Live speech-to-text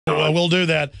We'll do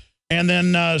that. And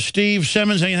then Steve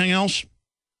Simmons, anything else?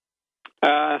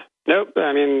 Nope.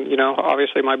 I mean,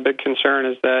 obviously my big concern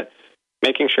is that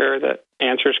making sure that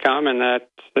answers come and that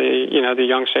the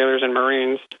young sailors and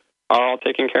Marines are all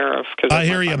taken care of. I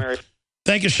hear you.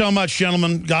 Thank you so much,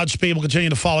 gentlemen. Godspeed. We'll continue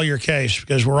to follow your case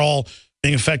because we're all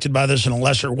being affected by this in a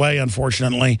lesser way,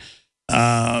 unfortunately.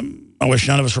 I wish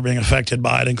none of us were being affected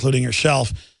by it, including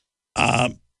yourself.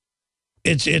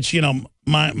 It's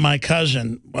my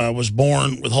cousin was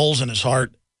born with holes in his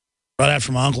heart right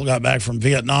after my uncle got back from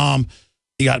Vietnam.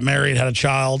 He got married, had a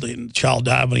child, and the child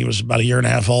died when he was about 1.5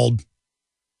 years old.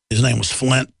 His name was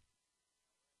Flint.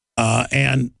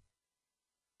 And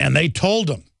they told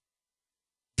him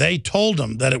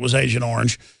that it was Agent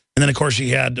Orange. And then, of course, he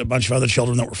had a bunch of other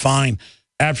children that were fine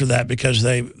after that because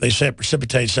they say it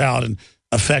precipitates out and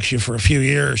affects you for a few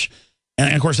years.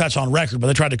 And, of course, that's on record, but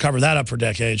they tried to cover that up for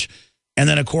decades. And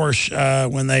then, of course,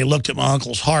 when they looked at my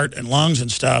uncle's heart and lungs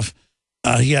and stuff,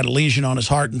 he had a lesion on his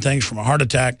heart and things from a heart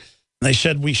attack. And they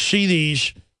said, we see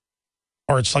these,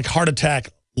 or it's like heart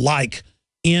attack-like,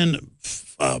 in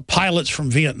pilots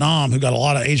from Vietnam who got a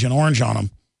lot of Agent Orange on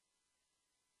them.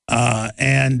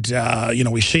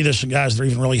 We see this in guys that are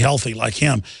even really healthy like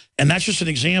him. And that's just an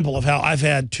example of how I've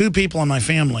had 2 people in my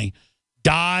family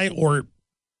die or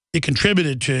it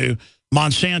contributed to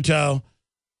Monsanto,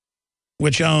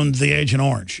 which owned the Agent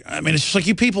Orange. I mean, it's just like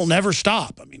you people never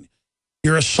stop. I mean,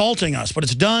 you're assaulting us, but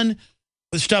it's done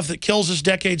with stuff that kills us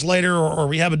decades later, or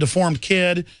we have a deformed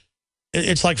kid.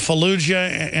 It's like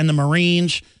Fallujah and the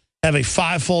Marines have a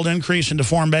 5-fold increase in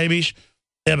deformed babies.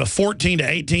 They have a 14 to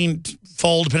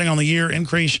 18-fold, depending on the year,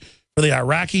 increase for the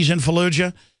Iraqis in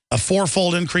Fallujah, a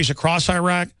 4-fold increase across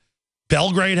Iraq.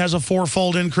 Belgrade has a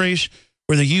 4-fold increase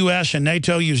where the U.S. and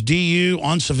NATO use DU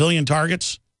on civilian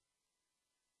targets.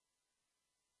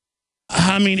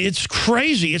 I mean, it's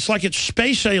crazy. It's like it's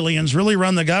space aliens really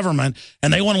run the government,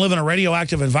 and they want to live in a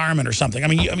radioactive environment or something. I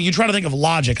mean, you try to think of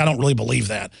logic. I don't really believe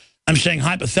that. I'm saying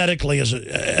hypothetically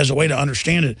as a way to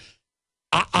understand it.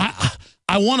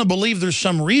 I want to believe there's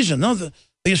some reason. No, the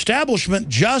establishment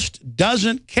just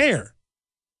doesn't care.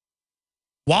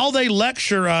 While they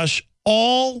lecture us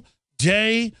all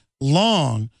day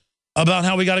long about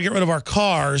how we got to get rid of our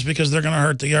cars because they're going to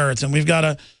hurt the earth, and we've got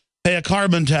to pay a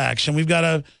carbon tax, and we've got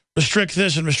to restrict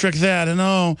this and restrict that, and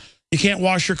oh, you can't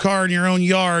wash your car in your own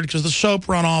yard because the soap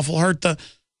runoff will hurt the...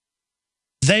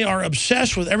 They are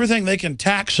obsessed with everything they can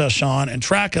tax us on and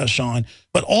track us on,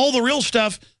 but all the real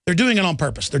stuff, they're doing it on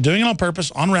purpose. They're doing it on purpose,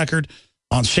 on record,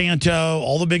 Monsanto,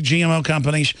 all the big GMO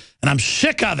companies, and I'm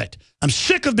sick of it. I'm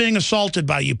sick of being assaulted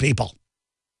by you people.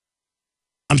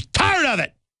 I'm tired of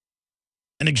it.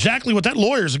 And exactly what that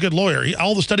lawyer is, a good lawyer.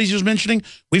 All the studies he was mentioning,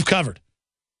 we've covered.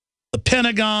 The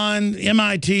Pentagon,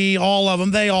 MIT, all of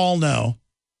them, they all know.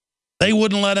 They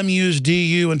wouldn't let them use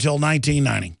DU until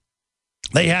 1990.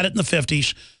 They had it in the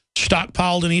 50s,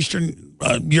 stockpiled in Eastern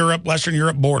Europe, Western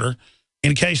Europe border,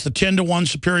 in case the 10-to-1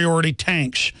 superiority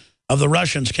tanks of the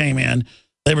Russians came in.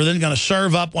 They were then going to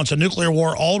serve up, once a nuclear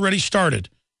war already started,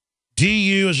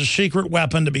 DU as a secret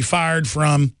weapon to be fired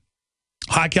from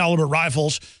high-caliber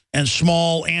rifles and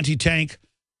small anti-tank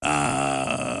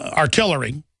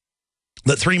artillery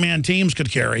that 3-man teams could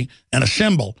carry and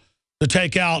assemble to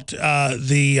take out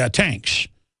the tanks.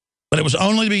 But it was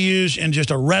only to be used in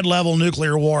just a red-level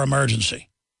nuclear war emergency.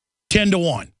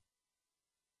 10-to-1.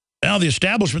 Now, the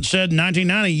establishment said in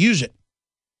 1990, use it.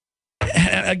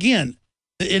 Again,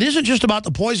 it isn't just about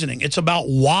the poisoning. It's about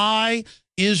why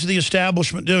is the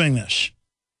establishment doing this?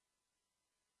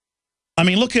 I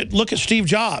mean, look at Steve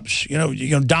Jobs,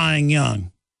 dying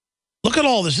young. Look at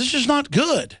all this. This is not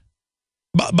good.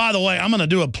 By the way, I'm going to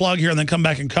do a plug here and then come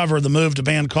back and cover the move to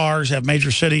ban cars, have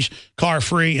major cities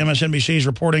car-free. MSNBC is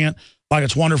reporting it like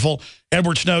it's wonderful.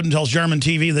 Edward Snowden tells German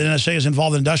TV that NSA is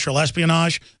involved in industrial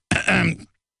espionage.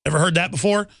 Ever heard that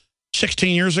before?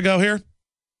 16 years ago here,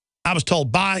 I was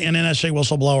told by an NSA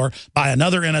whistleblower, by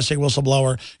another NSA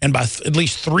whistleblower, and by at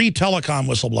least 3 telecom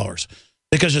whistleblowers.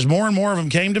 Because as more and more of them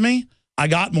came to me, I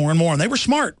got more and more. And they were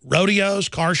smart. Rodeos,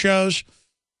 car shows.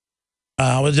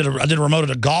 I did a remote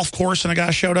at a golf course, and a guy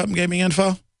showed up and gave me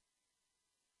info.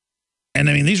 And,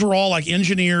 I mean, these were all like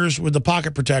engineers with the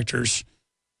pocket protectors,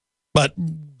 but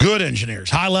good engineers,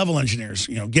 high-level engineers,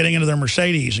 getting into their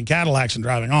Mercedes and Cadillacs and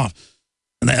driving off.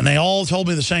 And they all told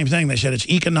me the same thing. They said it's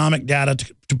economic data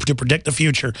to predict the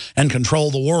future and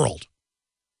control the world.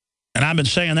 And I've been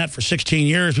saying that for 16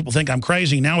 years. People think I'm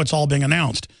crazy. Now it's all being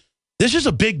announced. This is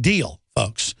a big deal,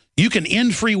 folks. You can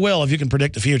end free will if you can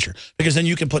predict the future, because then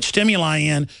you can put stimuli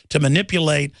in to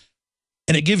manipulate,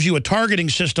 and it gives you a targeting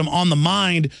system on the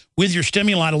mind with your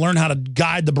stimuli to learn how to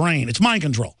guide the brain. It's mind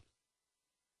control.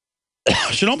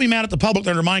 So don't be mad at the public.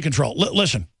 They're under mind control.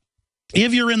 Listen,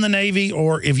 if you're in the Navy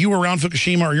or if you were around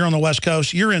Fukushima or you're on the West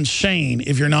Coast, you're insane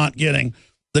if you're not getting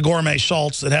the gourmet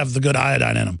salts that have the good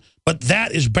iodine in them. But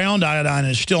that is bound iodine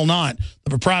and is still not the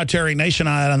proprietary Nason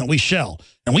iodine that we sell.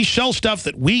 And we sell stuff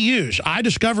that we use. I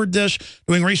discovered this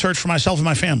doing research for myself and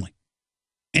my family.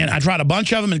 And I tried a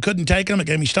bunch of them and couldn't take them. It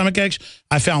gave me stomach aches.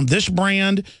 I found this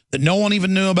brand that no one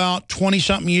even knew about,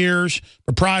 20-something years,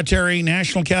 proprietary,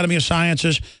 National Academy of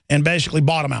Sciences, and basically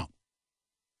bought them out.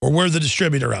 Or we're the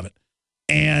distributor of it.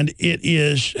 And it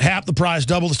is half the price,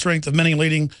 double the strength of many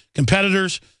leading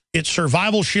competitors. It's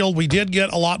Survival Shield. We did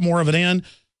get a lot more of it in,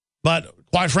 but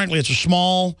quite frankly, it's a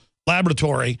small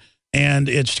laboratory, and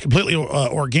it's completely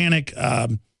organic.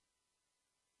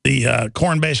 The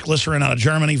corn-based glycerin out of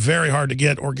Germany, very hard to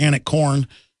get organic corn,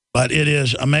 but it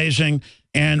is amazing.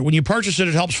 And when you purchase it,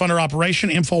 it helps fund our operation,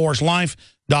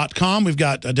 InfoWarsLife.com. We've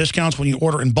got discounts when you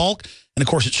order in bulk. And, of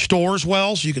course, it stores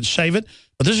well, so you can save it.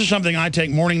 But this is something I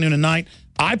take morning, noon, and night.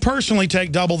 I personally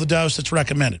take double the dose that's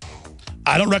recommended.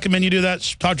 I don't recommend you do that.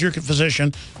 Talk to your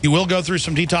physician. You will go through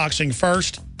some detoxing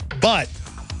first. But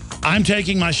I'm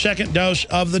taking my second dose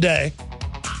of the day,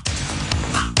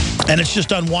 and it's just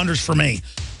done wonders for me.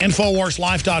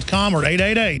 InfoWarsLife.com or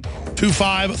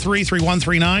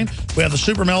 888-253-3139. We have the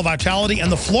Super Male Vitality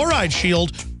and the Fluoride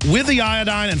Shield with the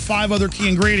iodine and 5 other key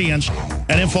ingredients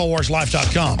at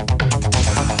InfoWarsLife.com.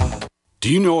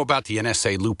 Do you know about the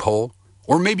NSA loophole?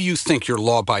 Or maybe you think your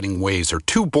law-abiding ways are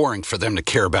too boring for them to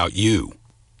care about you.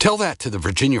 Tell that to the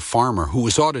Virginia farmer who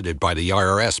was audited by the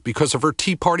IRS because of her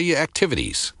Tea Party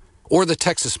activities. Or the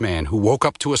Texas man who woke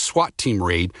up to a SWAT team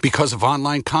raid because of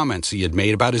online comments he had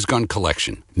made about his gun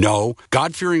collection. No,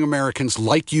 God-fearing Americans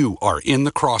like you are in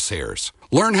the crosshairs.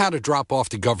 Learn how to drop off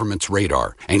the government's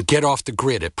radar and get off the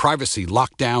grid at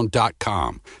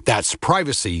privacylockdown.com. That's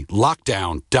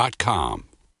privacylockdown.com.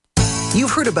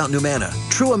 You've heard about Numana,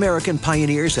 true American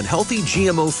pioneers in healthy,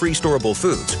 GMO-free storable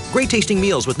foods. Great-tasting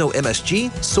meals with no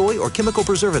MSG, soy, or chemical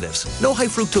preservatives. No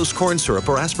high-fructose corn syrup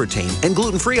or aspartame, and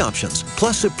gluten-free options.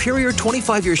 Plus superior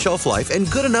 25-year shelf life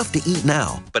and good enough to eat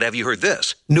now. But have you heard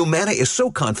this? Numana is so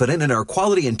confident in our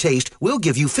quality and taste, we'll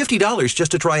give you $50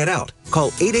 just to try it out.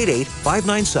 Call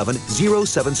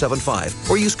 888-597-0775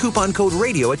 or use coupon code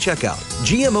RADIO at checkout.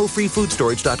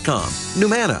 GMOfreefoodstorage.com.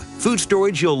 Numana, food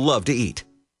storage you'll love to eat.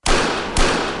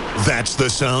 That's the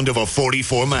sound of a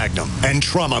 .44 Magnum and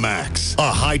Trauma Max,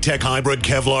 a high-tech hybrid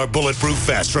Kevlar bulletproof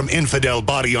vest from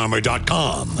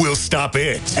InfidelBodyArmor.com. Will stop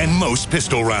it and most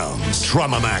pistol rounds.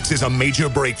 Trauma Max is a major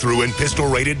breakthrough in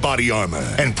pistol-rated body armor,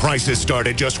 and prices start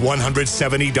at just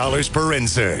 $170 per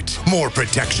insert. More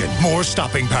protection, more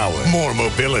stopping power, more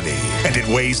mobility, and it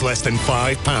weighs less than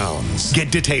 5 pounds. Get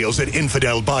details at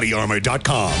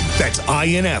InfidelBodyArmor.com. That's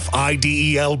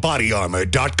INFIDEL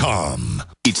BodyArmor.com.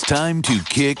 It's time to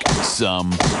kick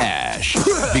some ash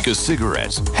because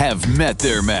cigarettes have met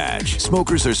their match.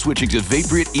 Smokers are switching to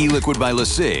Vaporite e-liquid by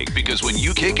LeSig because when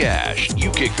you kick ash,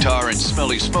 you kick tar and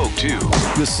smelly smoke too.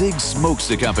 LeSig smokes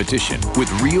the competition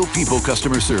with real people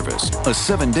customer service, a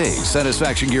 7-day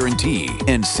satisfaction guarantee,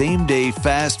 and same-day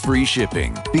fast free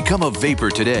shipping. Become a vapor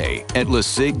today at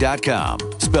LeSig.com,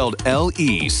 spelled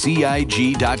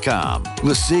LECIG.com.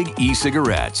 LeSig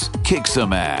e-cigarettes. Kick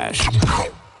some ash.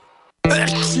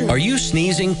 Are you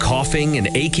sneezing, coughing,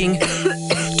 and aching?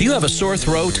 Do you have a sore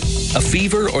throat, a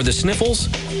fever, or the sniffles?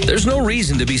 There's no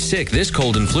reason to be sick this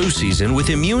cold and flu season with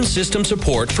immune system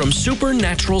support from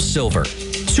Supernatural Silver.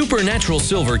 Supernatural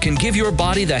Silver can give your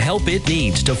body the help it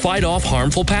needs to fight off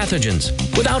harmful pathogens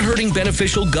without hurting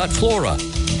beneficial gut flora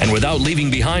and without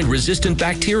leaving behind resistant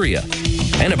bacteria.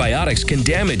 Antibiotics can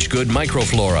damage good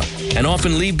microflora and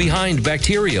often leave behind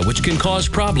bacteria which can cause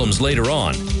problems later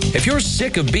on. If you're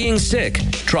sick of being sick,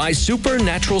 try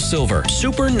Supernatural Silver.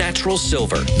 Supernatural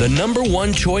Silver, the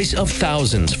 #1 choice of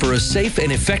thousands for a safe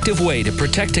and effective way to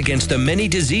protect against the many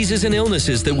diseases and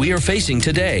illnesses that we are facing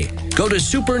today. Go to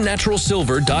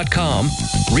supernaturalsilver.com,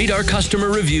 read our customer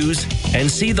reviews, and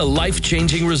see the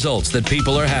life-changing results that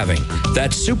people are having.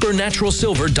 That's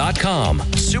supernaturalsilver.com.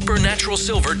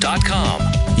 Supernaturalsilver.com.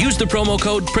 Use the promo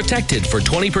code PROTECTED for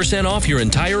 20% off your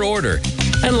entire order.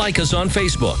 And like us on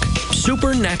Facebook.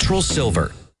 Supernatural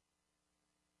Silver.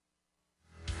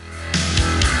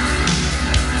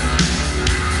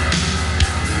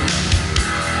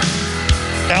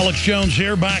 Alex Jones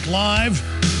here, back live.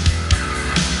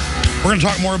 We're going to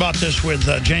talk more about this with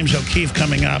James O'Keefe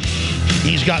coming up.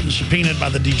 He's gotten subpoenaed by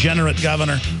the degenerate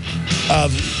governor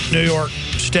of New York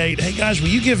State. Hey, guys, will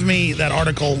you give me that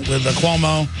article with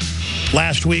Cuomo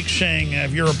last week saying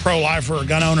if you're a pro-lifer or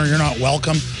gun owner, you're not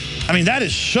welcome? I mean, that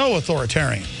is so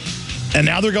authoritarian. And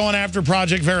now they're going after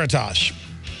Project Veritas.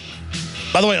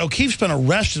 By the way, O'Keefe's been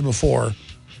arrested before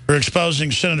for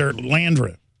exposing Senator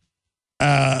Landrieu.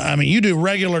 I mean, you do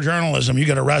regular journalism, you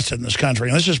get arrested in this country.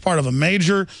 And this is part of a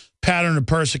major pattern of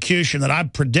persecution that I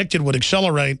predicted would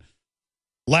accelerate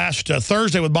last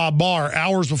Thursday with Bob Barr,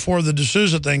 hours before the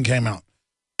D'Souza thing came out.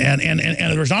 And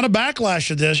there's not a backlash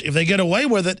to this. If they get away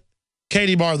with it,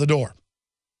 Katie bar the door.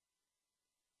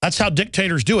 That's how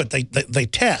dictators do it. They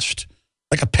test.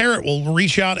 Like a parrot will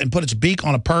reach out and put its beak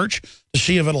on a perch to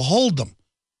see if it'll hold them.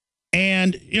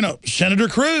 And, you know, Senator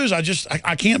Cruz,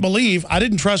 I can't believe, I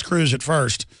didn't trust Cruz at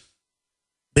first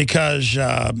because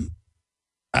I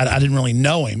didn't really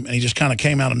know him. And he just kind of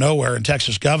came out of nowhere in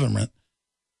Texas government.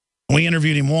 We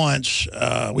interviewed him once.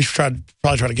 We should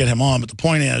probably try to get him on. But the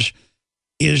point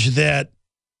is that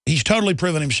he's totally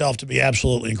proven himself to be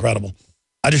absolutely incredible.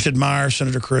 I just admire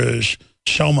Senator Cruz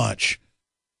so much.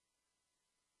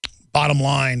 Bottom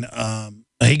line,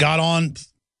 he got on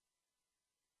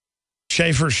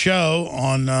Schaefer's show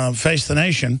on Face the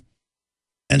Nation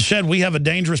and said, we have a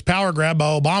dangerous power grab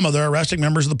by Obama. They're arresting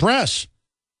members of the press.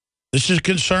 This should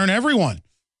concern everyone.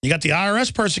 You got the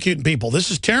IRS persecuting people.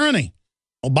 This is tyranny.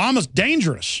 Obama's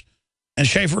dangerous. And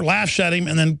Schaefer laughs at him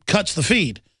and then cuts the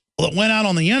feed. Well, it went out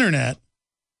on the internet.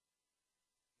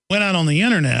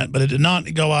 But it did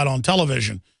not go out on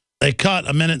television. They cut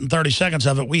 1 minute and 30 seconds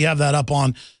of it. We have that up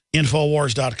on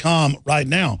Infowars.com right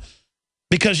now.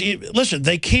 Because, listen,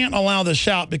 they can't allow this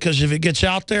out because if it gets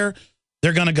out there,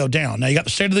 they're going to go down. Now, you got the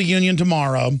State of the Union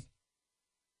tomorrow.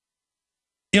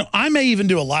 You know, I may even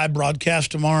do a live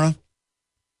broadcast tomorrow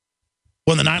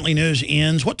when the nightly news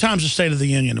ends. What time's the State of the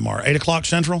Union tomorrow? 8 o'clock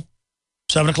Central?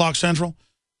 7 o'clock Central?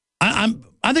 I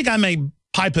think I may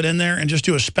pipe it in there and just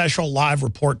do a special live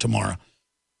report tomorrow.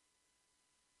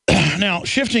 Now,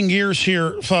 shifting gears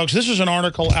here, folks, this is an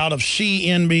article out of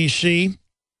CNBC.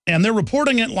 And they're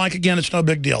reporting it like, again, it's no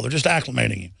big deal. They're just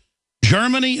acclimating you.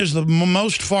 Germany is the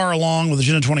most far along with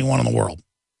Agenda 21 in the world,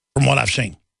 from what I've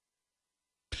seen.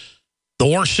 The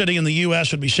worst city in the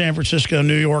U.S. would be San Francisco,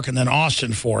 New York, and then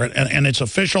Austin for it. And it's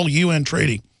official UN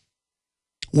treaty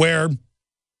where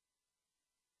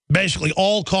basically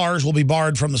all cars will be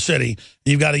barred from the city.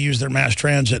 You've got to use their mass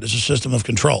transit as a system of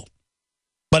control.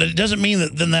 But it doesn't mean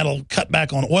that then that'll cut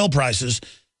back on oil prices.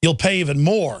 You'll pay even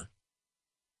more.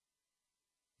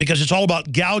 Because it's all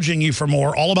about gouging you for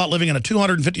more, all about living in a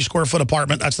 250-square-foot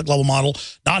apartment. That's the global model.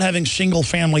 Not having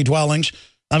single-family dwellings.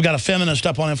 I've got a feminist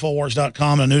up on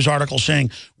Infowars.com, a news article saying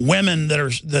women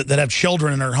that have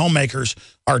children and are homemakers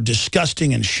are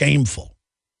disgusting and shameful.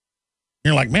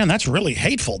 You're like, man, that's really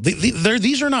hateful.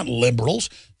 These are not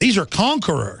liberals. These are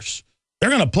conquerors.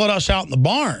 They're going to put us out in the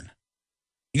barn.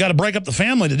 You got to break up the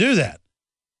family to do that.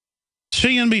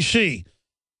 CNBC.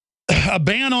 A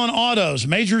ban on autos.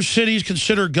 Major cities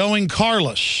consider going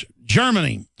carless.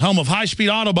 Germany, home of high-speed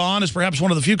Autobahn, is perhaps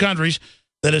one of the few countries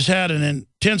that has had an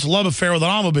intense love affair with an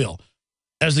automobile,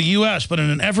 as the U.S. But in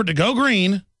an effort to go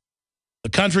green, the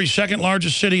country's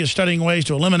second-largest city is studying ways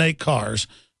to eliminate cars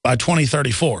by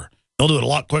 2034. They'll do it a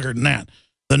lot quicker than that.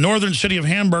 The northern city of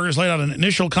Hamburg has laid out an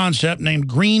initial concept named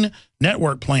Green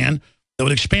Network Plan that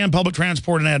would expand public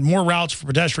transport and add more routes for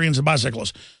pedestrians and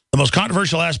bicyclists. The most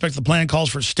controversial aspect of the plan calls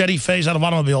for a steady phase-out of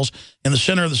automobiles in the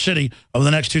center of the city over the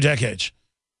next 2 decades.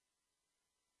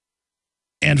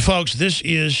 And, folks, this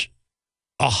is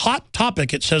a hot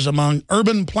topic, it says, among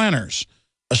urban planners,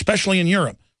 especially in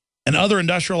Europe and other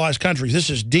industrialized countries. This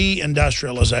is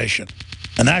de-industrialization,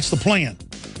 and that's the plan.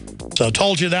 So I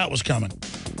told you that was coming.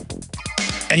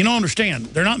 And you don't understand,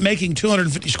 they're not making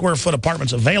 250-square-foot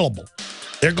apartments available.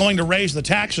 They're going to raise the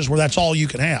taxes where that's all you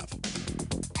can have.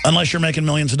 Unless you're making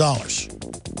millions of dollars.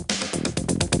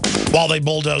 While they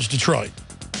bulldoze Detroit.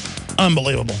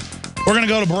 Unbelievable. We're going to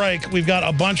go to break. We've got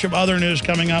a bunch of other news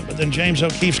coming up, but then James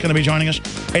O'Keefe's going to be joining us.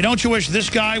 Hey, don't you wish this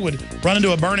guy would run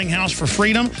into a burning house for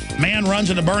freedom? Man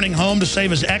runs into a burning home to save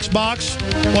his Xbox?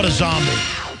 What a zombie.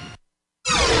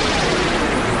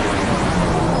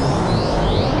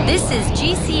 This is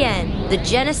GCN, the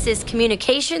Genesis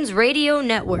Communications Radio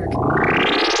Network.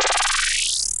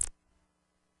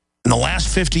 In the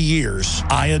last 50 years,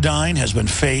 iodine has been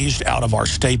phased out of our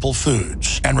staple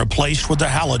foods and replaced with the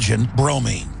halogen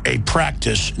bromine, a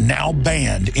practice now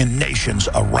banned in nations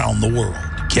around the world.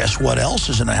 Guess what else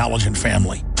is in the halogen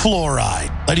family?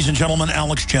 Fluoride. Ladies and gentlemen,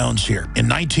 Alex Jones here. In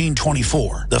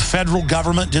 1924, the federal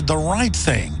government did the right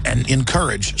thing and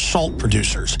encouraged salt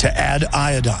producers to add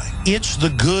iodine. It's the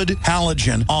good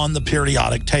halogen on the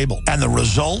periodic table. And the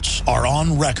results are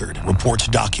on record. Reports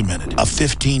documented a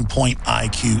 15-point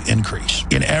IQ increase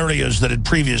in areas that had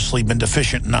previously been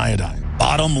deficient in iodine.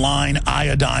 Bottom line,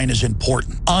 iodine is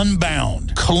important.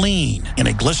 Unbound, clean, in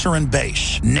a glycerin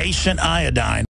base. Nascent iodine